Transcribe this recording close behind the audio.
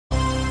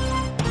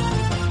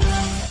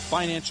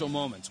Financial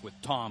Moments with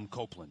Tom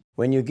Copeland.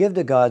 When you give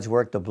to God's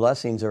work, the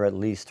blessings are at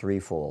least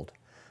threefold.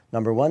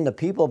 Number one, the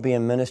people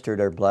being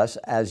ministered are blessed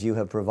as you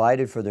have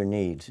provided for their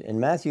needs. In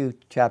Matthew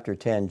chapter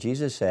 10,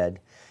 Jesus said,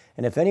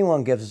 "And if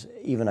anyone gives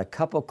even a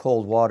cup of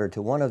cold water to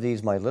one of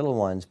these my little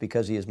ones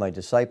because he is my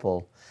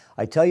disciple,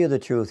 I tell you the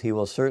truth, he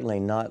will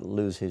certainly not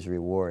lose his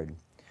reward."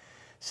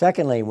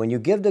 Secondly, when you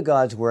give to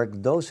God's work,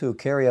 those who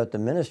carry out the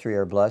ministry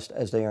are blessed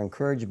as they are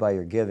encouraged by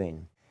your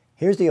giving.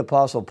 Here's the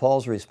Apostle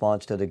Paul's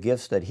response to the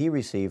gifts that he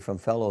received from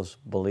fellow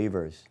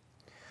believers.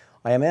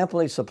 "I am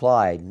amply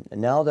supplied,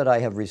 now that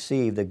I have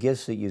received the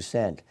gifts that you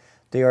sent.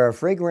 They are a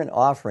fragrant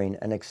offering,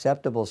 an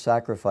acceptable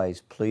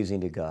sacrifice pleasing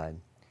to God."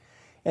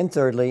 And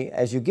thirdly,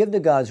 as you give to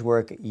God's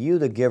work, you,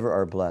 the giver,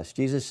 are blessed.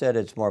 Jesus said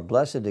it's more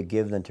blessed to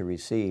give than to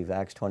receive,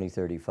 Acts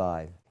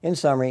 20:35. In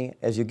summary,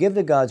 as you give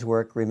to God's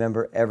work,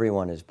 remember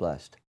everyone is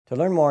blessed. To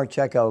learn more,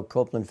 check out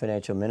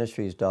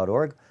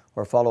CopelandFinancialMinistries.org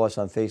or follow us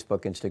on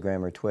Facebook,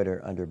 Instagram, or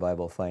Twitter under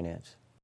Bible Finance.